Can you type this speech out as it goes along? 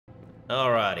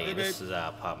Alrighty, Hey, this babe. is our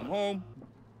I'm apartment. home.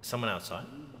 Someone outside.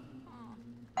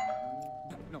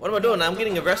 No. What am I doing? I'm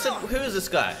getting arrested? Who is this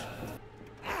guy?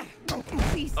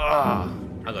 Please. Ah,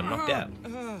 I got knocked out.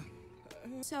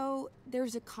 So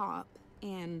there's a cop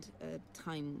and a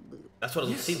time loop. That's what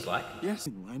it seems like. Yes,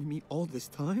 been lying to me all this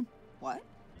time. What?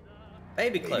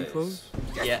 Baby clothes. clothes?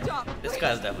 Yeah, Stop. this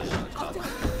guy's definitely not a cop.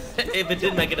 If it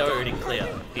didn't make it already clear,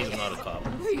 he's not a cop.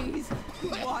 Please. The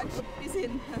watch is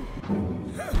in.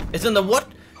 It's in the what?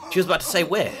 She was about to say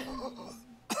where.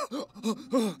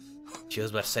 She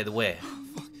was about to say the where.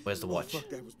 Where's the watch? Fuck,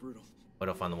 that was brutal. Where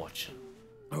do I find the watch?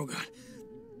 Oh god.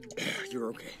 You're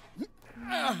okay.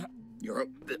 You're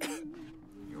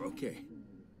okay.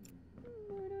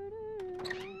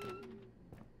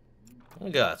 I'm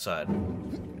gonna go outside.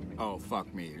 Oh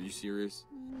fuck me. Are you serious?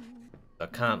 I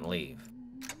can't leave.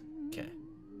 Okay.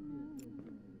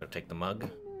 Gotta take the mug.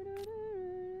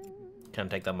 Can I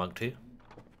take that mug too?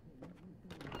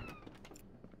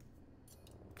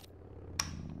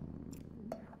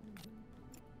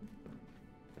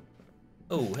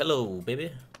 Oh, hello,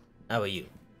 baby. How are you?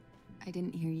 I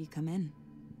didn't hear you come in.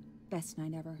 Best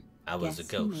night ever. I was a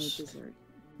Guess who made ghost. dessert?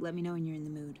 Let me know when you're in the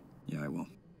mood. Yeah, I will.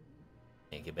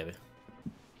 Thank you, baby.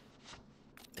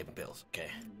 Taking pills. Okay.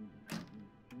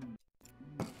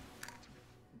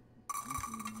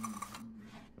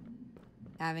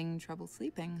 Having trouble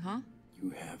sleeping, huh?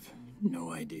 You have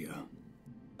no idea.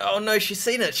 Oh no, she's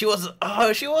seen it. She wasn't.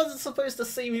 Oh, she wasn't supposed to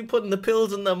see me putting the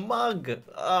pills in the mug.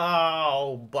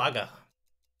 Oh, bugger.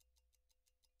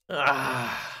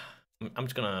 Ah. I'm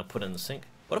just gonna put it in the sink.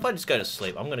 What if I just go to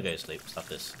sleep? I'm gonna go to sleep. Stop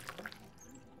this.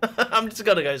 I'm just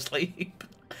gonna go to sleep.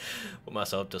 Put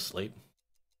myself to sleep.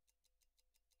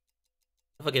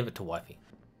 If I give it to wifey.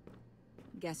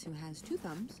 Guess who has two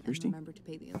thumbs and Thirsty? remember to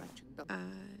pay the electric bill?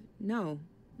 No.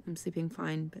 I'm sleeping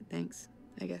fine, but thanks,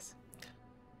 I guess.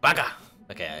 Bugger.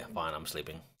 Okay, fine. I'm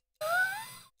sleeping.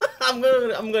 I'm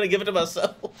gonna give it to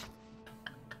myself.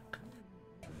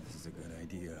 This is a good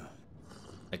idea.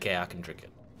 Okay, I can drink it.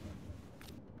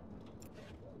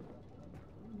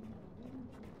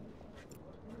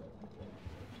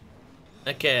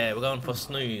 Okay, we're going for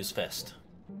snooze fest.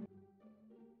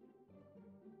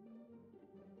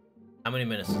 How many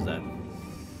minutes is that?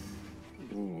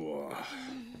 Ooh.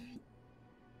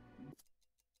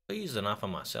 I used enough for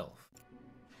myself.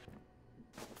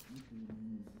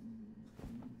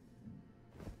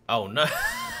 Oh no,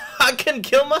 I can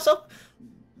kill myself?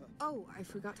 Oh, I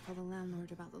forgot to tell the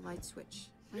landlord about the light switch.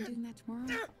 I'm doing that tomorrow.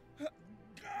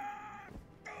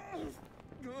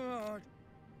 God.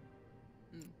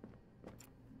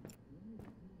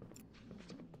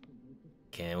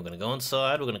 Okay, we're gonna go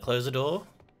inside, we're gonna close the door.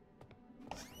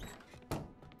 We're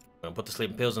gonna put the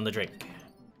sleeping pills in the drink.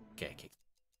 Okay, okay.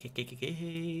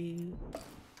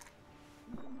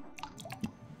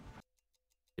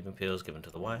 Sleeping pills given to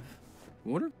the wife.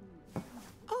 Water?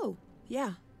 Oh,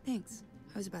 yeah, thanks.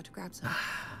 I was about to grab some.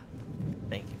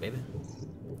 Thank you, baby.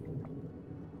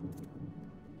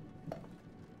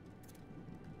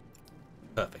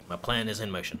 Perfect, my plan is in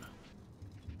motion.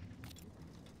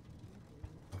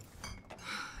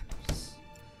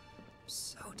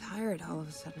 So tired all of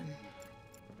a sudden.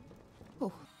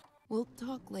 Oh, we'll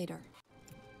talk later.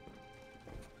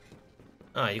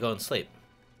 Ah, you go and sleep.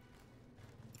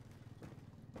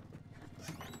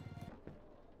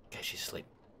 Okay, she's asleep.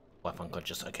 Wife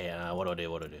unconscious. Okay, what do I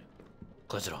do? What do I do?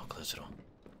 Close it all, close it all.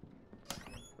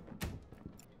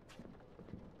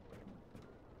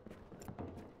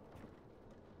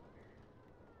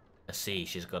 Let's see,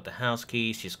 she's got the house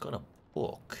keys, she's got a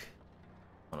book.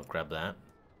 I wanna grab that.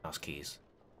 House keys.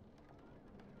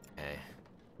 Okay.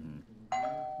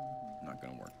 Not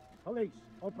gonna work. Police,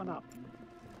 open up.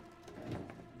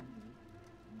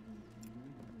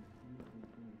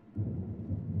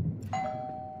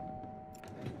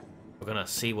 We're gonna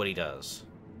see what he does.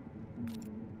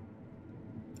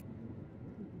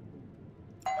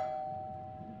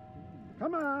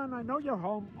 Come on, I know you're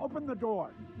home. Open the door.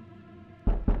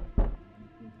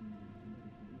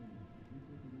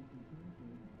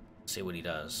 See what he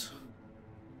does.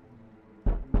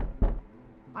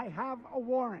 I have a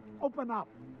warrant. Open up.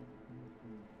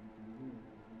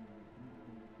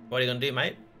 What are you gonna do,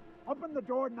 mate? Open the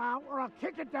door now or I'll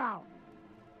kick it down.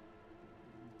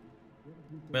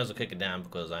 May as well kick it down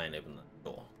because I ain't opened the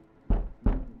door.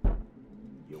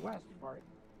 You asked for it.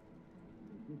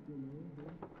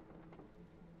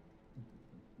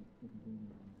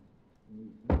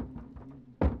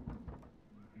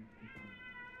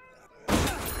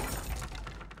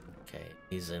 Okay,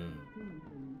 he's in.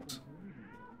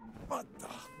 What the?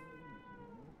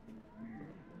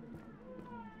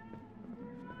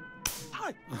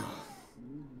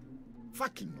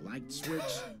 Fucking light switch.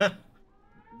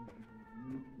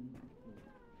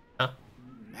 Huh?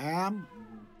 Ma'am?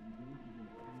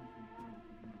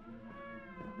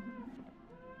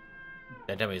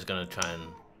 Yeah, damn, he's gonna try and...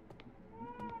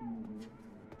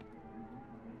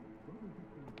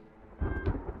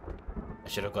 I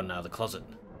should have gotten out of the closet.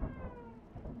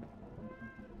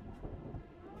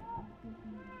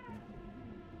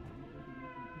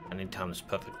 I need to time this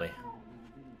perfectly.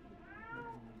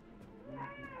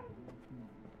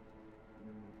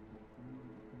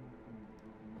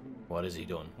 What is he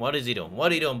doing? What is he doing?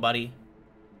 What are you doing, buddy?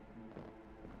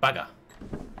 Bugger.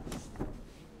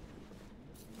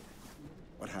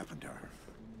 What happened to her?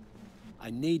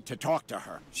 I need to talk to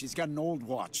her. She's got an old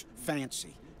watch.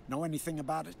 Fancy. Know anything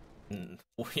about it?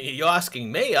 You're asking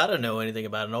me? I don't know anything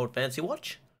about an old fancy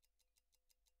watch.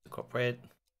 The corporate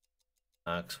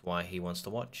asks why he wants the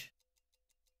watch.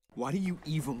 Why do you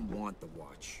even want the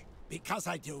watch? Because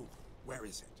I do. Where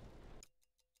is it?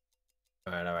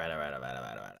 Alright.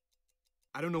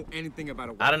 I don't know anything about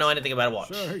a watch. I don't know anything about a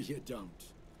watch. Sure you don't.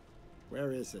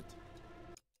 Where is it?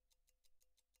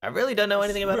 I really don't know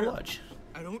anything about a watch.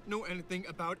 I don't know anything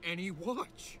about any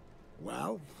watch.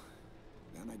 Well,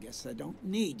 then I guess I don't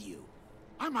need you.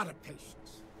 I'm out of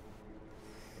patience.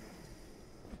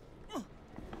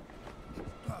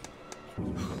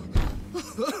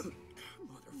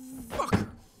 Motherfucker.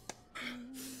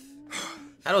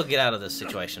 How do I get out of this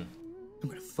situation? I'm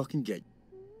gonna fucking get...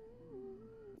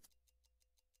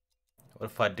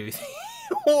 What if I do the...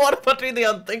 What if I do the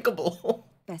unthinkable?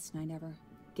 Best night ever.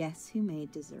 Guess who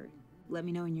made dessert? Let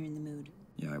me know when you're in the mood.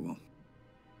 Yeah, I will.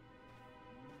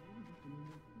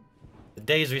 The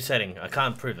day's resetting. I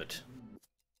can't prove it.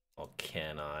 Or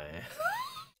can I?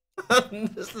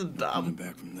 This is I'm dumb.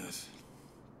 back from this.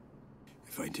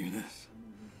 If I do this,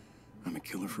 I'm a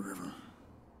killer forever.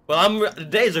 Well, the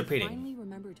day's repeating. Finally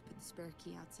remember to put the spare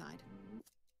key outside.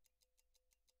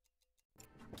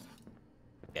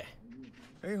 Okay.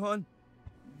 Hey, hon.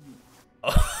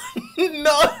 Oh,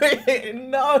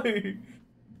 no!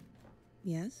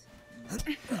 Yes? What?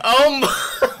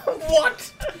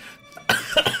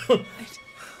 I'm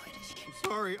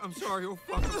sorry. Oh,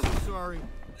 fuck, I'm so sorry.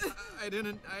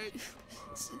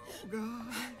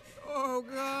 Oh,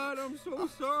 God, I'm so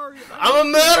sorry. I'm a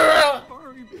murderer!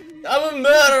 Sorry, baby. I'm a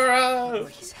murderer!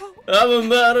 Please help. I'm a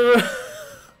murderer!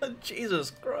 Jesus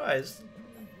Christ.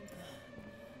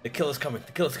 The killer's coming.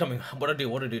 The killer's coming. What do I do?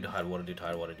 What do I do to hide? What do I do to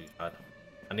hide? What do I do to hide?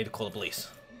 I need to call the police.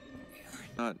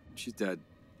 She's dead.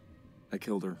 I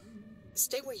killed her.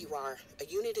 Stay where you are. A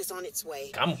unit is on its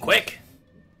way. Come quick!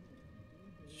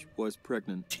 She was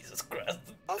pregnant. Jesus Christ.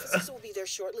 Officers will be there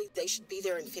shortly. They should be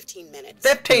there in 15 minutes.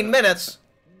 15 minutes?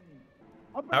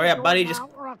 Open Hurry the up, door buddy, now, just-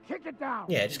 or I'll kick it down.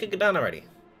 Yeah, just kick it down already.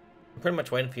 I'm pretty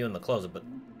much waiting for you in the closet, but...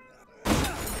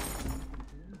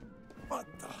 What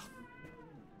the?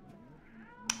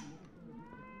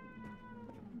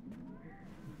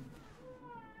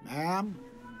 Ma'am?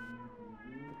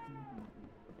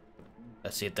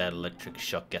 Let's see if that electric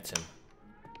shock gets him.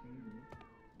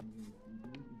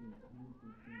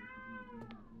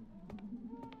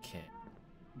 Okay.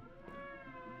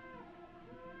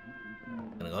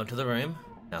 Gonna go into the room.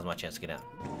 Now's my chance to get out.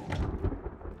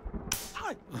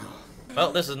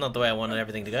 Well, this is not the way I wanted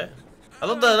everything to go. I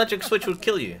thought the electric switch would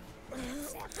kill you.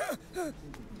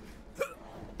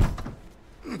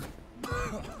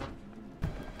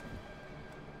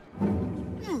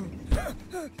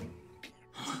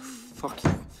 Fuck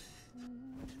you.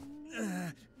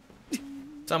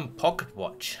 Some pocket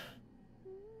watch.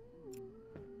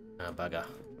 Ah, bugger.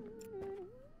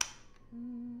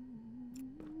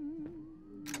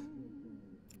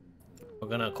 We're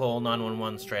gonna call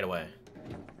 911 straight away.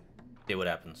 See what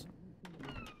happens.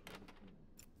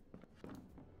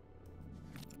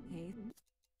 Hey.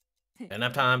 Don't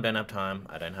have time, don't have time.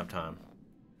 I don't have time.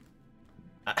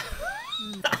 I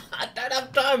don't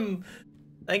have time!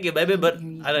 Thank you, baby, but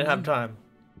I don't have time.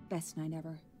 Best night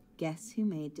ever. Guess who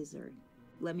made dessert?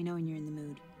 Let me know when you're in the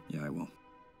mood. Yeah, I will.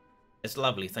 It's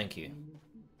lovely, thank you.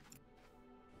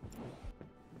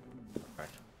 Right,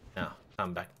 now,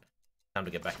 time to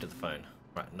get back to the phone.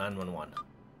 Right, 911.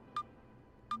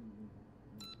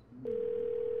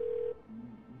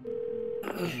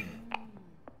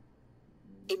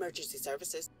 Emergency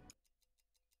services.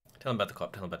 Tell him about the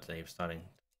cop, tell him about the day of starting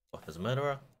off as a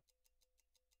murderer.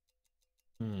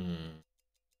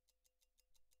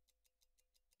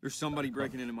 There's somebody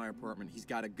breaking into my apartment. He's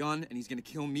got a gun, and he's gonna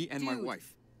kill me and my Dude.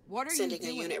 wife. What are Sending you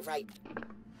a doing? unit right.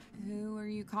 Who are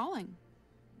you calling?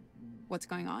 What's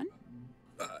going on?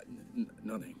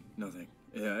 Nothing.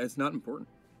 Yeah, it's not important.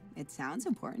 It sounds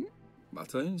important. I'll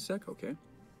tell you in a sec, okay?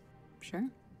 Sure.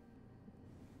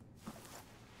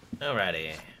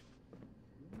 Alrighty.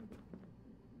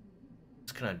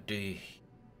 What can I do?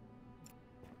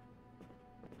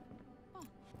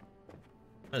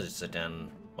 I'll just sit down and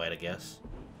wait, I guess.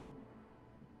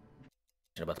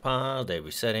 About the pile, day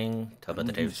resetting. Tell about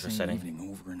the day resetting. Evening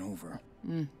over and over.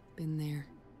 Been there.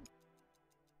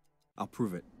 I'll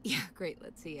prove it. Yeah, great.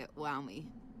 Let's see it. Wow me.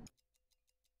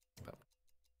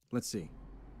 Let's see.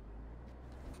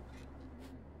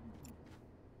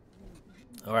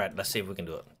 Alright, let's see if we can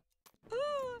do it.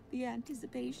 The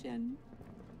anticipation.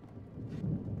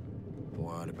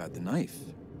 What about the knife?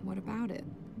 What about it?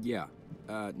 Yeah,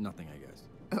 nothing, I guess.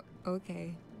 Oh,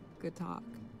 okay. Good talk.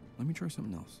 Let me try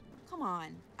something else. Come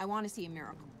on. I want to see a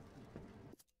miracle.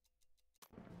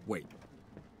 Wait,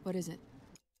 What is it?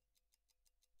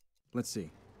 let's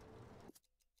see.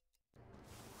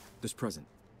 This present.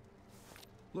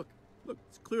 Look,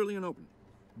 it's clearly unopened.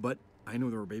 But I know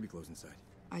there were baby clothes inside.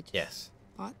 I just Yes.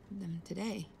 bought them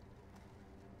today.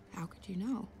 How could you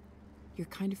know? You're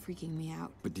kind of freaking me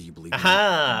out. But do you believe me?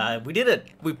 Aha! We did it!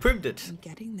 We proved it! I'm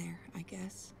getting there, I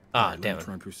guess. Ah, Let damn me it.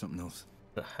 try and prove something else.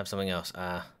 Have something else.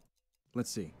 Let's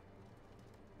see.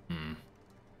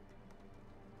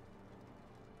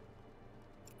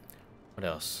 What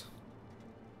else?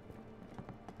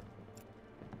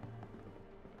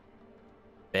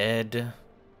 Bed.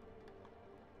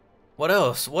 What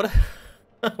else? What?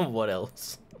 What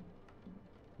else?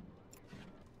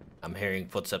 I'm hearing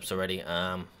footsteps already.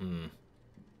 I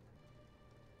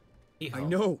Yeehaw.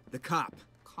 know, the cop.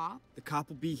 Cop? The cop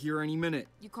will be here any minute.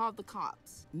 You called the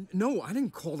cops. No, I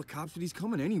didn't call the cops, but he's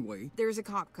coming anyway. There's a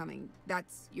cop coming.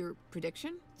 That's your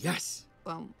prediction? Yes.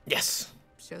 Well, Yes.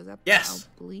 shows up. Yes.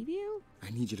 I'll believe you. I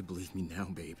need you to believe me now,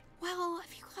 babe. Well,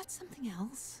 have you got something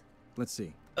else? Let's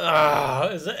see.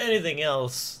 Is there anything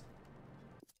else?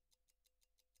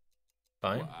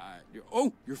 Fine.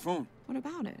 Oh, your phone. What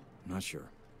about it? I'm not sure.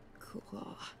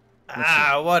 Cool.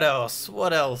 What else?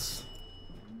 What else?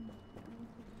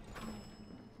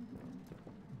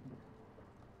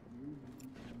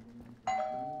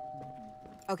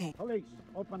 Okay, Police,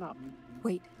 open up.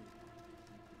 wait.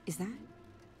 Is that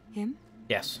him?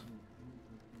 Yes.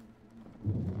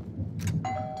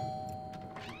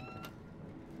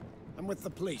 I'm with the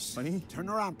police. Honey? Turn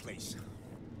around, please.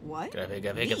 What? Get over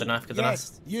here, get the knife, get the knife.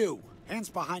 Yes, you. Hands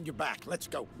behind your back. Let's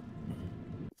go.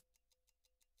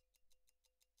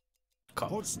 Cop.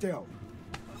 Hold still.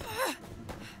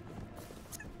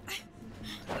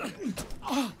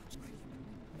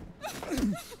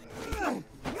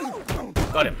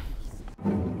 Got him.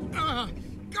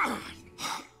 God.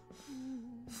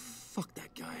 Fuck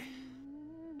that guy.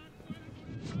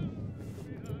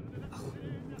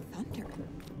 Thunder.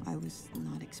 I was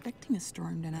not expecting a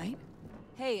storm tonight.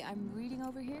 Hey, I'm reading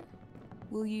over here.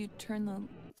 Will you turn the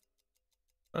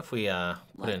What if we put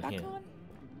it light in back here? on?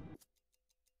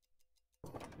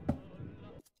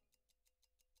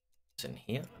 It's in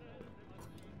here.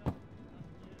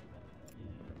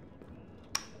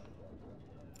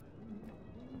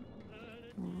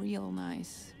 Real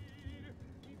nice.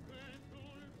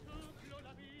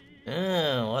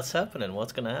 What's happening?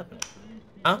 What's gonna happen?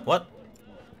 Huh? What?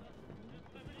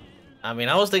 I mean,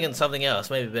 I was thinking something else.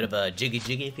 Maybe a bit of a jiggy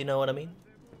jiggy, if you know what I mean.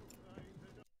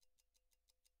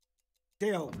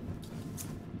 Still.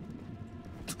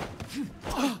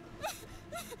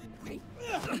 Wait.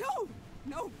 No!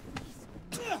 No!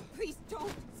 Please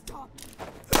don't stop.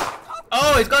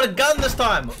 Oh, he's got a gun this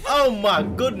time! Oh my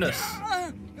goodness!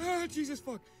 Jesus,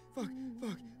 fuck.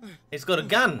 He's got a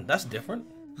gun. That's different.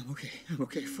 I'm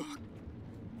okay, fuck.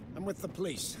 I'm with the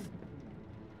police.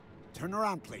 Turn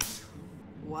around, please.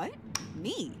 What?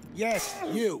 Me? Yes,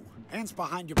 you. Hands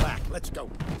behind your back. Let's go.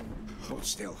 Hold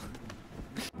still.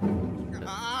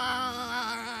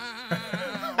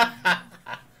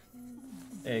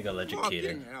 There you go,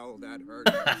 electrocuted. Fucking hell, that hurt.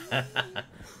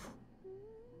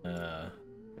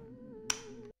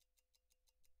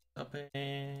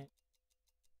 Stopping.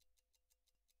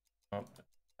 Oh,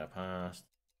 I passed.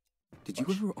 Did you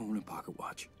ever own a pocket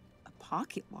watch? A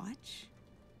pocket watch?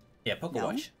 Yeah, pocket No.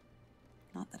 watch.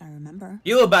 Not that I remember.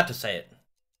 You were about to say it.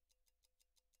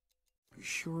 You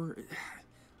sure?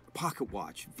 A pocket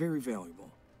watch, very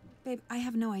valuable. Babe, I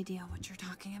have no idea what you're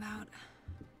talking about.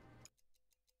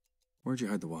 Where'd you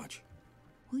hide the watch?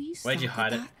 Will you stop Where'd you with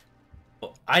hide it? that?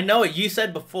 Well, I know it. You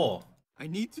said before. I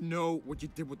need to know what you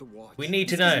did with the watch. We need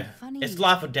to This know. isn't funny. It's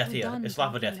life or death We're here. done It's life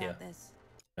or talking death here. about this.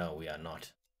 No, we are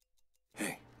not.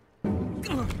 Hey,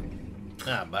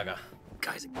 Ah, bugger.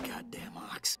 guy's a goddamn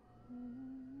ox.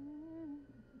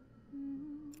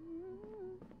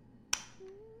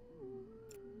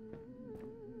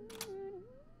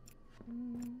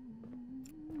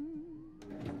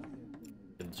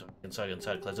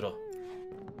 inside. Close the door.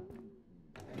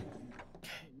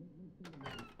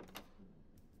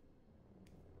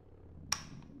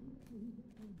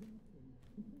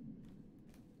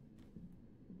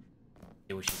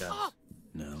 See what she does.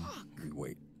 No, we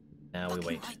wait. Now we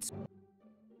wait.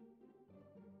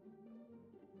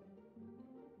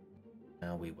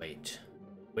 Now we wait.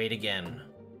 Wait again.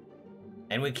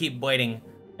 And we keep waiting.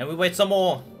 And we wait some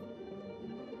more.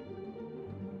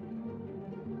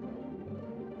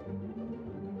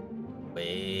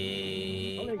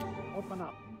 Wait. Police, open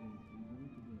up.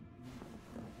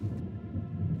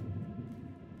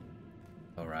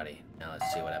 Alrighty, now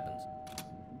let's see what happens.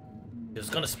 She was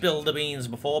gonna spill the beans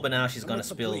before, but now she's gonna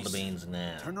spill the beans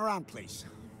now. Turn around, please.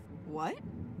 What?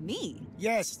 Me?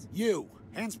 Yes, you.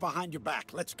 Hands behind your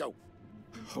back. Let's go.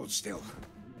 Hold still.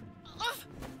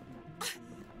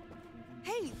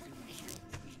 Hey!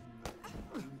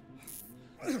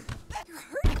 You're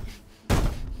hurt?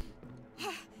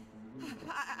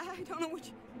 I don't know what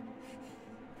you...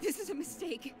 This is a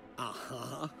mistake.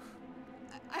 Uh-huh.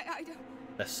 I don't...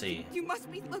 Let's see. You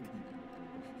must be... Look...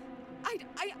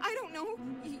 I don't know.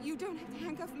 You don't have to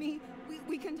handcuff me.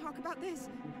 We can talk about this.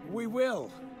 We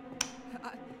will.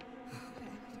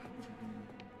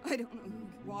 I don't know who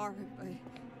you are, but...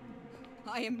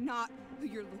 I am not who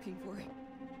you're looking for.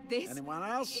 This... Anyone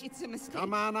else? It's a mistake.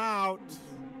 Come on out.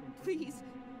 Please.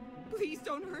 Please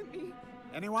don't hurt me.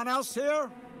 Anyone else here?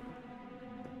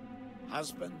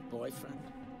 Husband, boyfriend,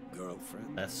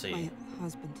 girlfriend? Let's see. My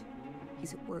husband.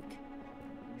 He's at work.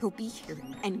 He'll be here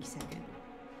any second.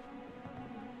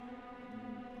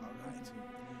 All right.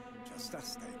 Just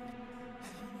us then.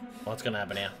 What's gonna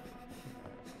happen here?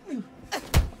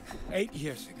 8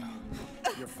 years ago.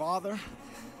 Your father?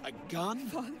 A gun?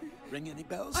 Father? Ring any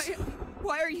bells?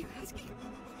 Why are you asking?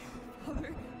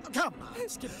 Father, Come on,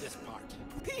 skip this part.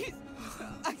 please.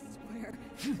 I swear.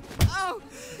 Oh!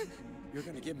 You're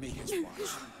gonna give me his watch.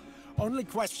 Only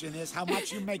question is how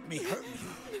much you make me hurt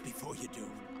you before you do.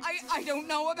 I don't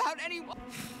know about anyone.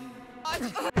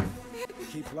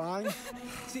 Keep lying.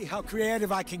 See how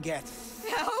creative I can get.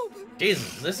 Help!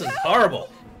 Jesus, this is horrible.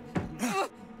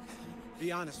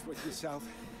 Be honest with yourself.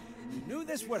 You knew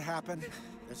this would happen.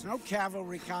 There's no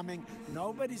cavalry coming.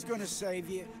 Nobody's gonna save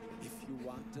you. If you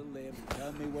want to live,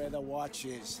 tell me where the watch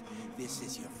is. This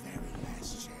is your very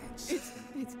last chance.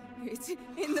 It's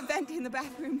in the vent in the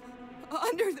bathroom,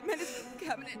 under the medicine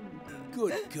cabinet.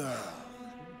 Good girl.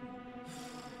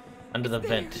 Under the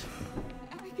vent.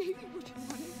 I gave you what you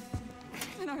wanted,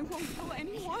 and I won't tell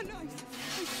anyone. I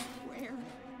swear.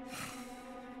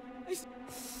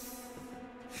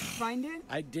 Find it?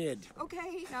 I did.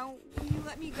 Okay, now will you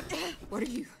let me go? What are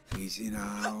you? Easy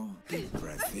now. Deep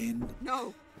breath in.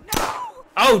 No! No!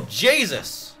 Oh,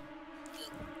 Jesus!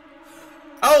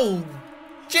 Oh,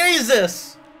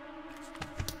 Jesus!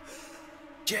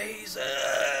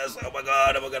 Jesus! Oh my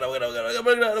god, oh my god, oh my god, oh my god, oh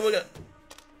my god, oh my god.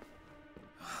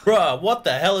 Bruh, what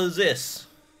the hell is this?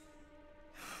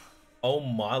 Oh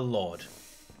my lord.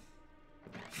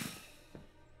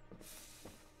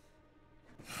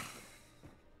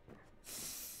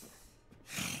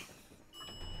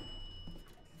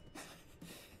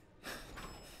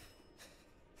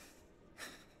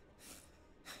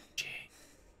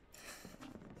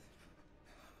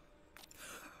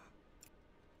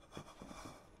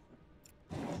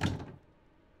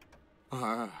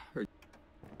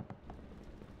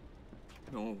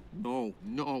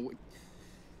 No.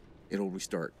 It'll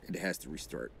restart. It has to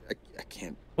restart. I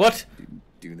can't What?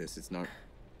 do this. It's not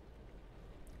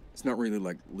really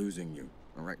like losing you,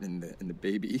 all right? And the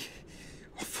baby.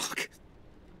 Oh fuck.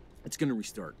 It's gonna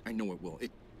restart. I know it will.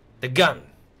 It The gun.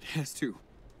 has to.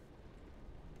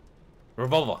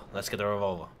 Revolver. Let's get the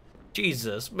revolver.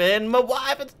 Jesus, man, my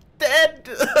wife is dead.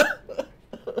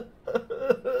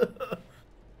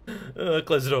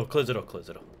 Close the door. Close the door. Close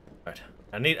the door. All right.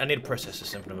 I need to process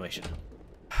this information.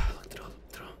 Lock the door.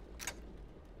 Lock the door.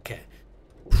 Okay.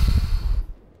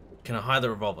 Can I hide the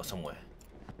revolver somewhere?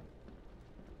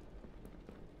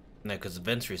 No, because the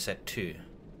vent's reset too.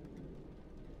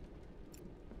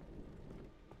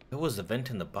 There was the vent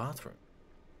in the bathroom.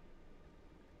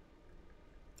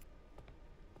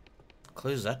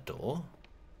 Close that door.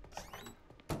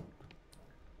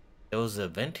 There was a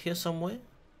vent here somewhere.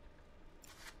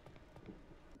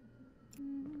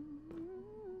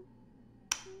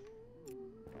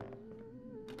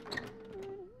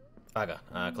 Bugger.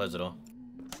 Close the door.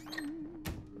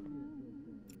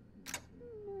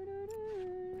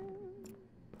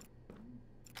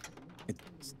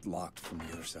 It's locked from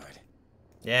the other side.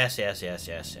 Yes.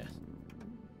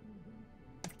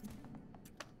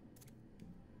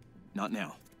 Not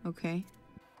now. Okay.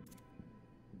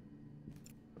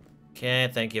 Okay,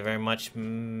 thank you very much,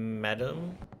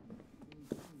 madam.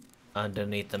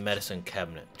 Underneath the medicine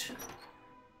cabinet.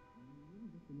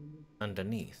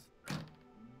 Underneath.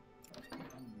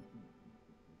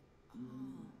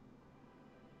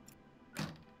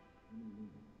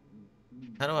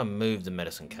 How do I move the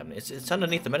medicine cabinet? It's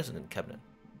underneath the medicine cabinet.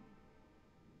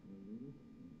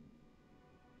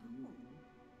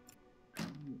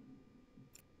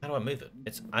 How do I move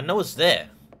it? I know it's there.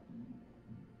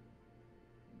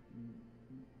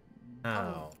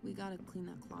 How? Oh, we gotta clean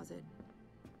that closet.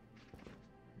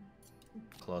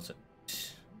 Closet.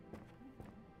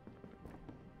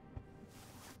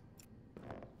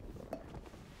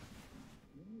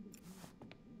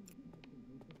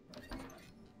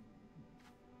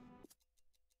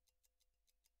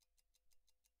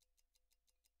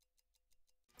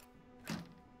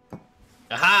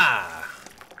 Aha!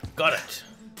 Got it.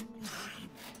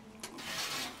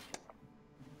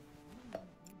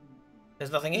 There's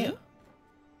nothing here.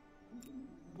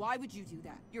 Why would you do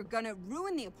that? You're gonna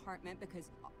ruin the apartment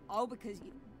because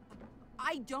you...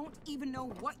 I don't even know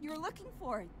what you're looking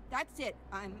for. That's it.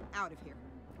 I'm out of here.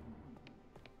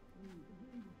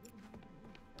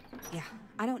 Yeah,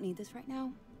 I don't need this right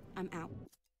now. I'm out.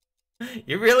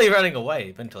 You're really running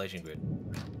away, ventilation grid.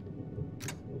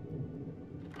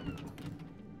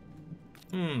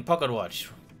 Pocket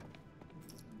watch.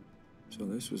 So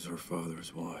this was her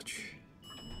father's watch.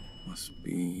 Must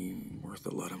be worth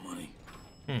a lot of money.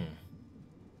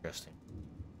 Interesting.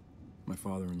 My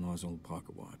father-in-law's old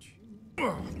pocket watch.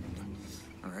 All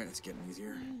right, it's getting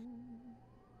easier.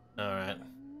 Alright.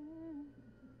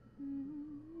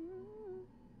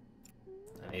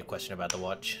 Any question about the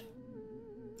watch?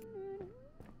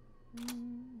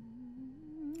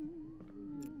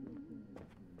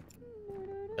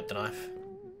 Get the knife.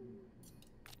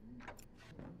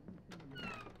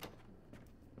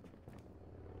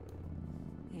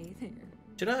 Hey there.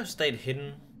 Should I have stayed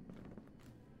hidden?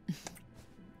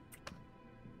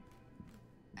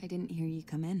 I didn't hear you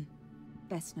come in.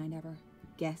 Best night ever.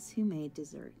 Guess who made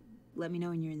dessert? Let me know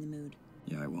when you're in the mood.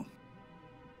 Yeah, I will.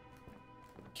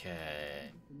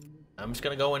 Okay. I'm just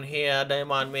gonna go in here, don't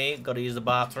mind me. Gotta use the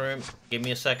bathroom. Give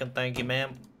me a second, thank you,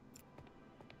 ma'am.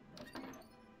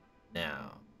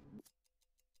 Now.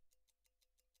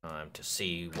 Time to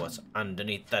see what's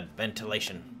underneath that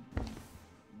ventilation.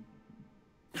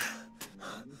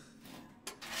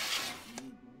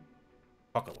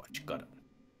 Pocket watch, got it.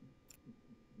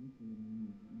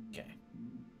 Okay.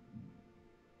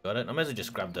 Got it. I might as well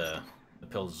just grab the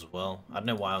pills as well. I don't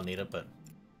know why I'll need it, but...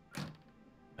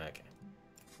 Okay.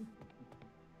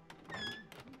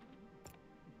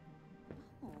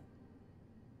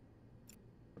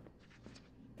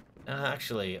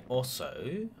 Actually,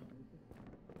 also...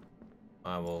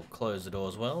 I will close the door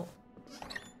as well.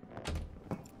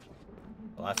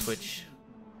 Light switch.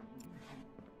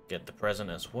 Get the present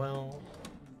as well.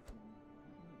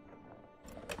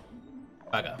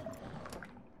 Bugger.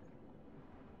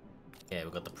 Yeah,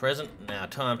 we've got the present. Now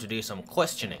time to do some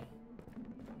questioning.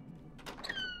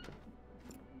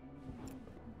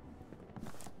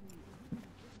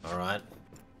 Alright.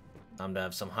 Time to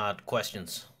have some hard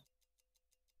questions.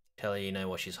 Tell her you know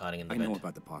what she's hiding in the I vent. know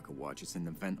about the pocket watch. It's in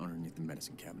the vent underneath the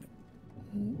medicine cabinet.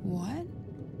 What?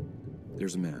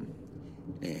 There's a man,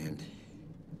 and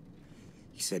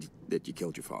he said that you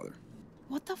killed your father.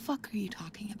 What the fuck are you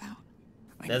talking about?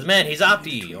 There's a man, he's after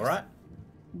you, alright?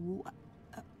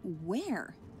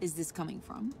 Where is this coming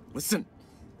from? Listen,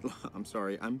 I'm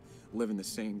sorry. I'm living the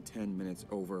same 10 minutes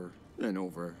over and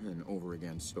over and over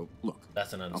again. So look,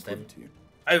 That's an I'll prove it understatement. to you.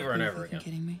 Over and Are you over fucking again.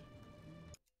 kidding me?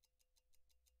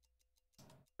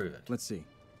 Prove it. Let's see.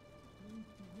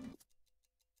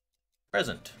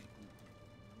 Present.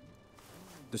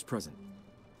 This present.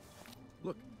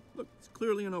 Look, it's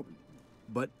clearly unopened.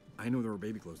 But I know there were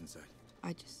baby clothes inside.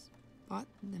 I just bought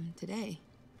them today.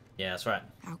 Yeah, that's right.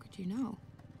 How could you know?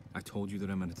 I told you that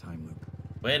I'm in a time loop.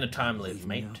 We're in a time loop, Leave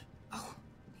me mate. out. Oh,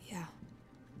 yeah.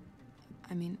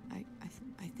 I mean,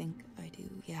 I think I do,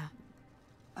 yeah.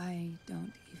 I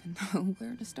don't even know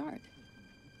where to start.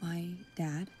 My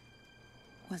dad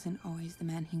wasn't always the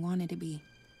man he wanted to be.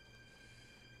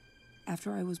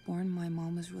 After I was born, my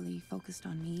mom was really focused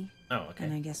on me. Oh, okay.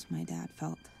 And I guess my dad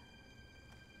felt...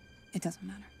 It doesn't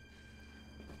matter.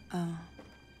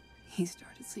 He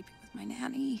started sleeping with my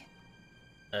nanny.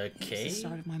 It was Okay. the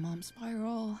start of my mom's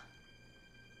spiral.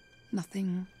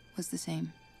 Nothing was the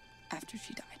same after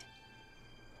she died.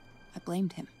 I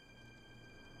blamed him.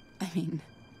 I mean...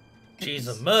 it She's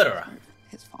a was murderer. part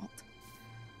of his fault.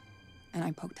 And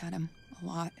I poked at him a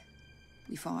lot.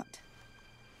 We fought.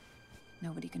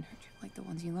 Nobody can hurt you like the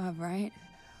ones you love, right?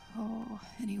 Oh,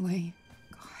 anyway,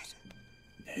 God.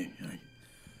 Hey,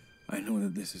 I know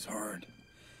that this is hard,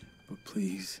 but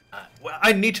please, Well,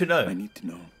 I need to know. I need to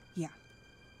know. Yeah.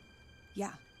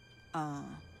 Yeah.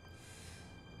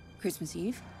 Christmas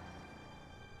Eve.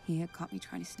 He had caught me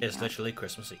trying to sneak It's out, literally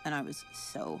Christmas Eve. and I was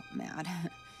so mad.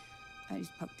 I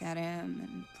just poked at him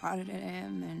and prodded at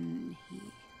him, and he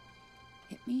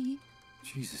hit me.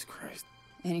 Jesus Christ.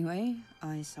 Anyway,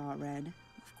 I saw red,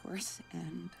 of course,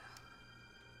 and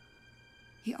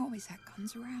he always had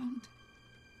guns around.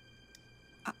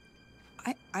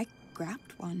 I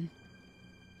grabbed one,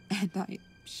 and I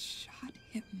shot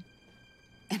him,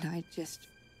 and I just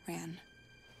ran.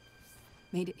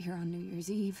 Made it here on New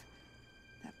Year's Eve.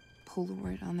 That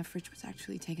Polaroid on the fridge was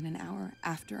actually taken an hour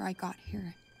after I got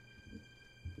here.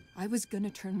 I was gonna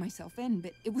turn myself in,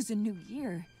 but it was a new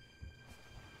year.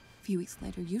 A few weeks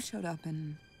later, you showed up,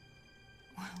 and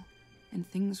well, and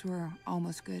things were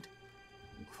almost good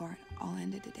before it all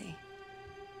ended today.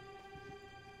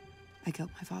 I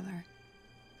killed my father.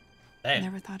 I Damn.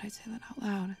 never thought I'd say that out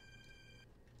loud.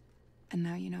 And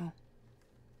now you know.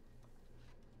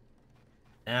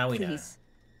 Now we know. Please,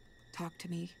 talk to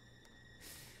me.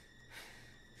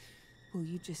 Will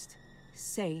you just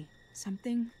say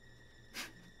something?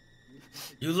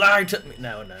 You lied to me.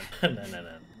 No, no,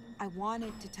 no. I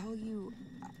wanted to tell you.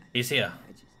 He's here.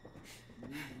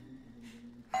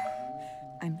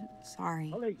 I'm sorry.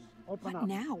 Police, open What up.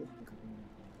 now?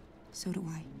 So do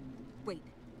I. Wait,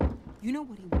 you know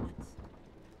what he wants.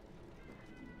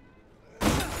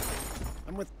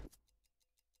 I'm with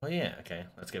Oh yeah, okay.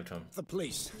 Let's give it to him. the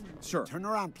police. Sure. Turn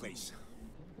around, please.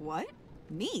 What?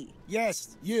 Me?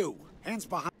 Yes, you. Hands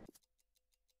behind.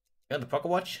 You got the pocket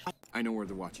watch? I know where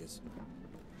the watch is.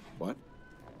 What?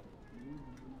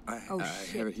 I Oh, have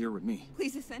shit. it here with me.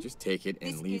 Please listen. Just take it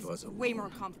and This leave is us alone. way more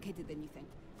complicated than you think.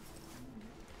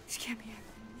 This can't be happening.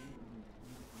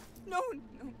 No.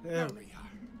 There no. we are.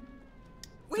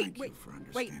 Wait, Thank wait, you for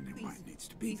wait, understanding please, why it needs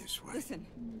to be please, this way. Listen.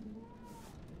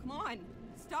 Come on,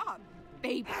 stop,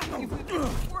 baby. You've been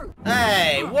through.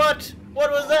 Hey, what?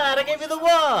 What was that? I gave you the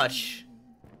watch.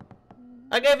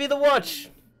 I gave you the watch.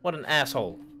 What an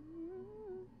asshole.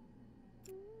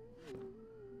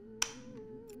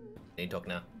 Need to talk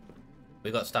now.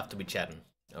 We got stuff to be chatting.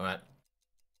 All right.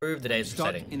 Prove the day's Stuck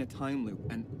setting. in a time loop,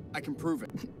 and I can prove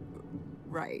it.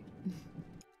 Right.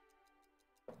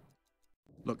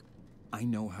 Look, I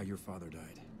know how your father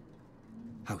died.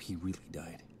 How he really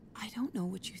died. I don't know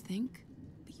what you think,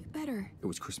 but you better. It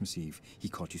was Christmas Eve. He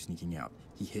caught you sneaking out.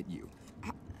 He hit you.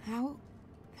 How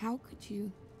could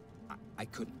you? I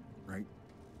couldn't, right?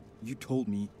 You told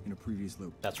me in a previous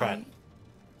loop. That's right.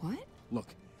 What?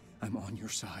 Look, I'm on your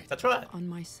side. That's right. On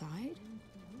my side?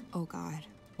 Oh God.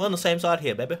 We're on the same side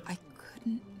here, baby.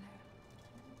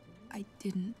 I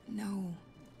didn't know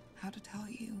how to tell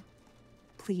you.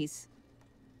 Please,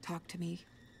 talk to me.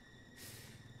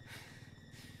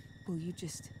 Will you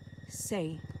just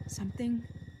say something?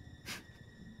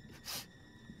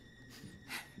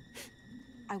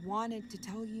 I wanted to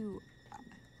tell you.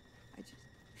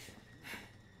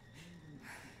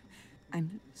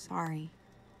 I'm sorry.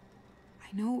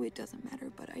 I know it doesn't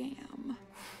matter, but I am.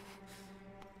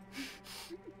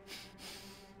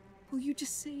 Will you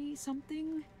just say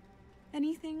something?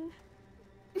 Anything?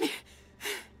 I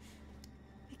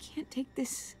can't take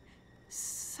this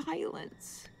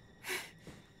silence.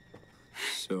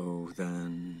 So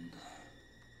then...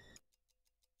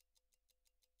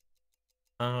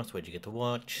 Ask where'd you get the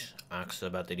watch. Ask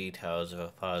about the details of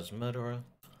her father's murderer.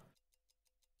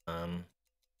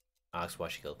 Ask why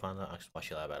she killed Panda. Ask why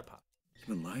she lied about a pop. You've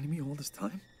been lying to me all this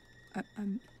time?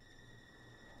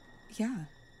 Yeah.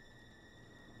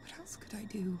 What else could I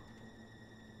do?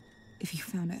 If you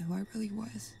found out who I really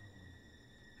was.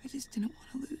 I just didn't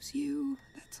want to lose you,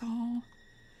 that's all.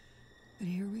 But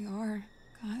here we are.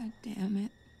 God damn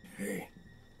it. Hey.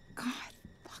 God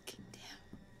fucking damn.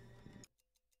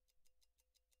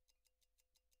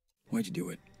 Why'd you do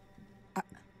it?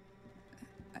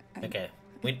 Okay,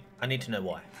 I need to know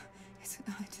why.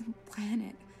 I didn't plan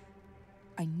it.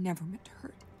 I never meant to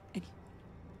hurt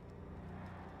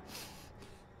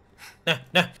anyone.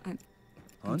 No.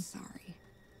 I'm sorry.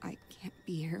 I can't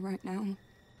be here right now.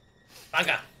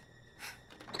 Banga!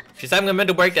 She's having a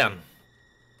mental breakdown.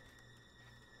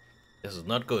 This is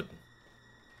not good.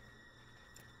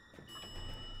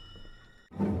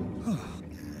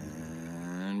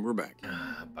 And we're back.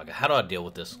 Bugger, how do I deal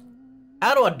with this?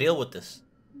 How do I deal with this?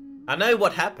 I know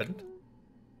what happened.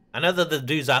 I know that the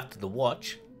dude's after the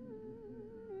watch.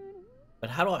 But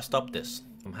how do I stop this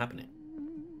from happening?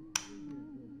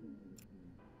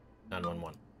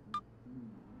 911.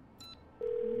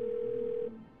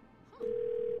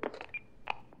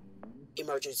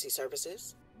 Emergency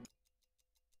services?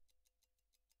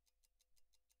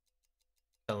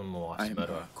 Tell him more. I'm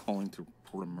calling to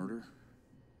report a murder.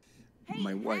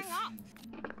 My wife.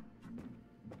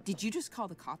 Did you just call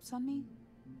the cops on me?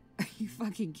 Are you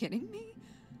fucking kidding me?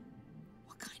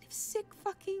 What kind of sick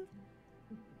fucking...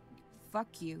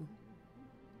 Fuck you.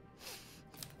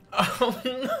 Oh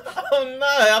no,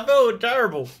 I feel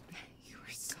terrible. You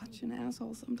are such an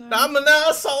asshole sometimes. I'm an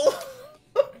asshole.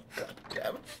 God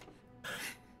damn it.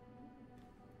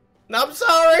 I'm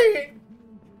sorry.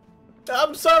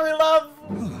 I'm sorry, love.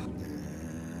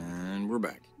 And we're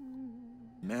back.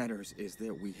 Matters is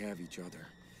that we have each other.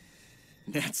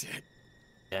 That's it.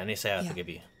 Yeah, and you say I forgive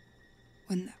you.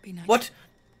 Wouldn't that be nice? What?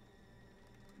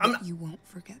 You won't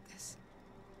forget this.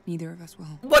 Neither of us will.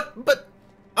 What? But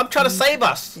I'm trying to save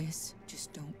us. This,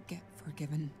 just don't get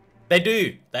forgiven. They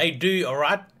do. They do,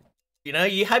 alright? You know,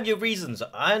 you have your reasons.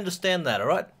 I understand that,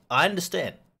 alright? I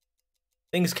understand.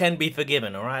 Things can be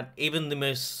forgiven, alright? Even the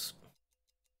most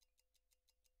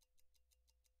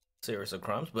serious of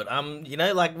crimes. But, you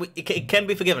know, like, it can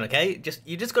be forgiven, okay?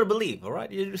 You just gotta believe,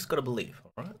 alright? You just gotta believe,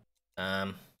 alright?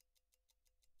 How'd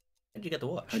you get the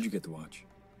watch? How'd you get the watch?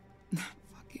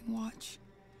 Fucking watch.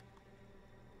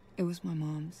 It was my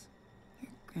mom's. Her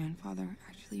grandfather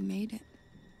actually made it.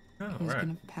 Oh, It was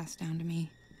gonna pass down to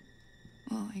me.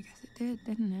 Well, I guess it did,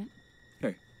 didn't it?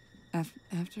 Hey.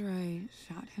 After I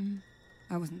shot him,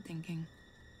 I wasn't thinking.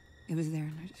 It was there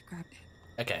and I just grabbed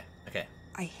it. Okay, okay.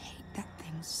 I hate that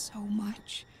thing so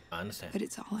much. I understand. But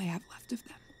it's all I have left of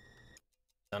them.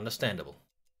 Understandable.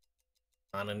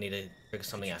 I don't need to figure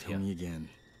something out here. Tell me again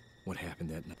what happened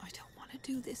that night. I don't want to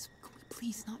do this. Can we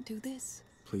please not do this?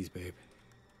 Please, babe.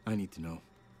 I need to know.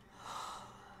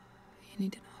 You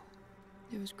need to know.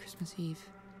 It was Christmas Eve.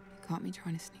 He caught me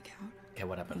trying to sneak out. Okay,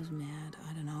 what I happened? was mad.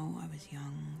 I don't know. I was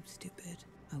young, stupid.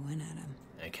 I went at him.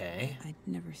 Okay. I'd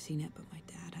never seen it, but my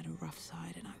dad had a rough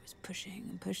side, and I was pushing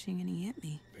and pushing, and he hit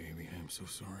me. Baby, I'm so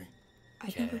sorry.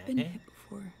 I'd never been hit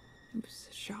before. It was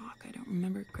a shock. I don't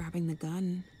remember grabbing the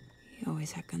gun. He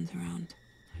always had guns around.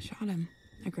 I shot him.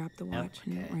 I grabbed the watch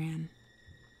and ran.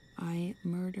 I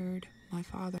murdered my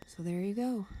father. So there you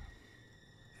go.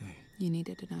 Hey. You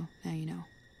needed to know. Now you know.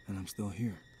 And I'm still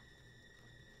here.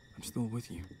 I'm still with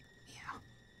you. Yeah.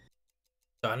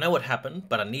 So I know what happened,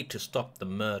 but I need to stop the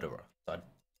murderer. So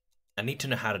I need to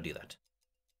know how to do that.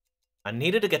 I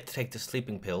needed to take the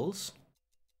sleeping pills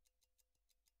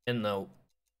in the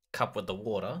cup with the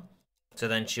water, so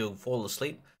then she'll fall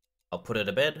asleep. I'll put her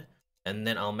to bed, and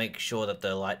then I'll make sure that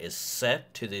the light is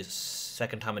set to the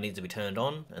second time it needs to be turned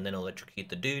on, and then I'll electrocute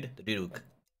the dude. The dude will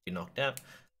be knocked out,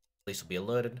 police will be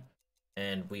alerted,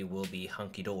 and we will be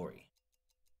hunky-dory.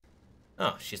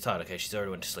 Oh, she's tired. Okay, she's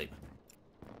already went to sleep.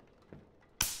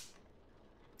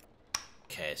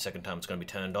 Okay, second time it's going to be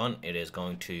turned on, it is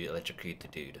going to electrocute the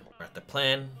dude. Right, the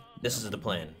plan. This is the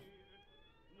plan.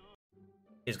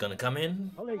 He's going to come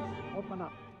in. Police, open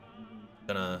up.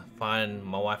 Gonna find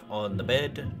my wife on the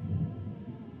bed,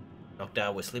 knocked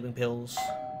out with sleeping pills,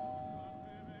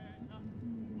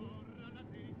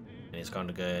 and he's going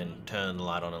to go and turn the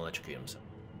light on and electrocute himself.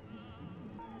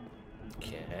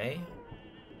 Okay.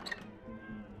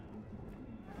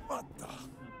 What the?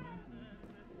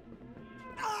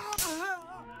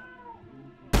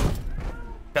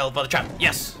 Fell for the trap.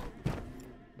 Yes.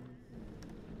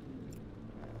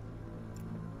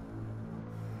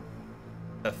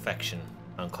 Perfection.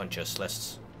 Unconscious.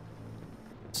 Let's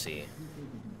see.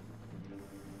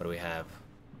 What do we have?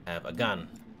 Have a gun.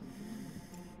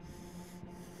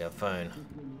 We have a phone.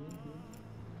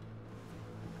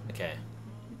 Okay.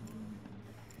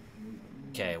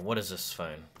 Okay, what is this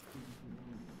phone?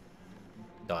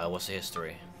 Dial, what's the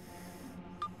history?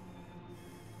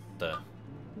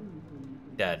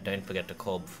 Dad, don't forget to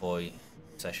call before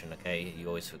session, okay? You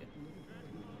always forget.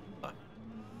 Bye.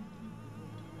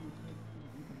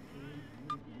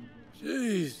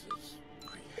 Jesus.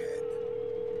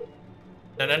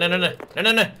 No.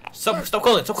 Stop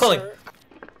calling, stop calling.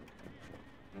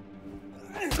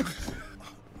 Sir,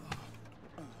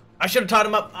 I should have tied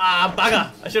him up. Ah,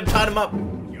 bugger. I should have tied him up.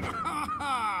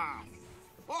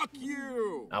 Fuck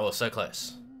you! I was so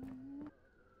close.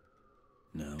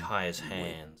 No. Tie his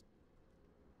hands.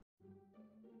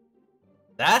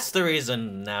 That's the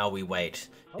reason now we wait.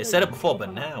 It said it before,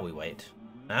 but now we wait.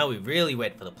 Now we really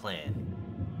wait for the plan.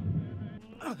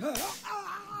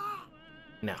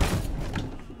 Now.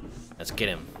 Let's get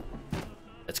him.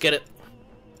 Let's get it.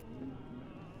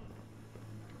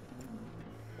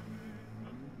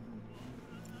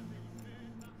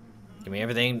 Give me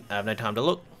everything. I have no time to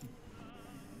look.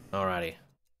 Alrighty.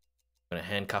 I'm gonna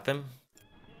handcuff him.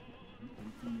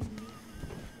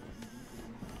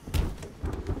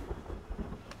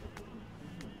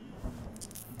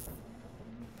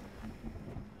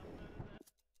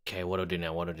 Okay, what do I do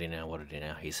now? What do I do now? What do I do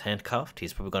now? He's handcuffed.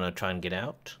 He's probably gonna try and get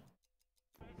out.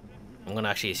 I'm gonna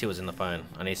actually see what's in the phone.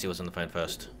 I need to see what's in the phone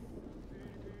first.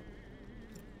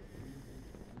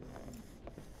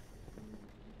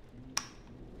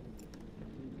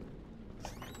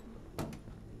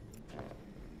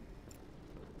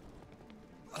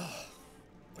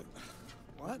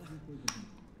 What?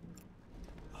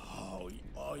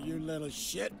 Oh, you little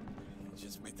shit. You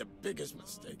just made the biggest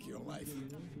mistake of your life.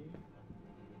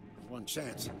 One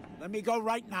chance. Let me go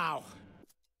right now.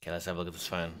 Okay, let's have a look at this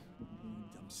phone.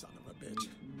 Dumb son of a bitch.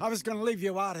 I was gonna leave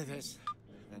you out of this.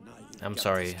 And now you've I'm got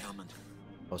sorry. this coming.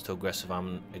 I was too aggressive.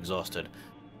 I'm exhausted.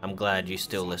 I'm glad you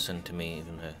still listen to me,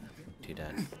 even though to your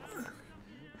dad.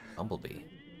 Bumblebee.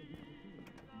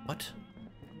 What?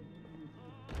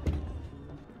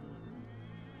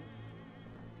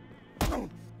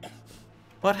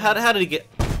 What? How did he get?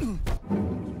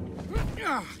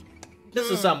 This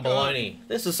is some baloney.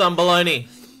 This is some baloney.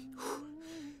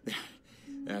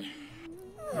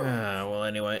 Well,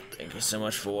 anyway, thank you so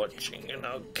much for watching, and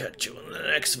I'll catch you in the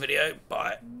next video.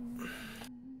 Bye.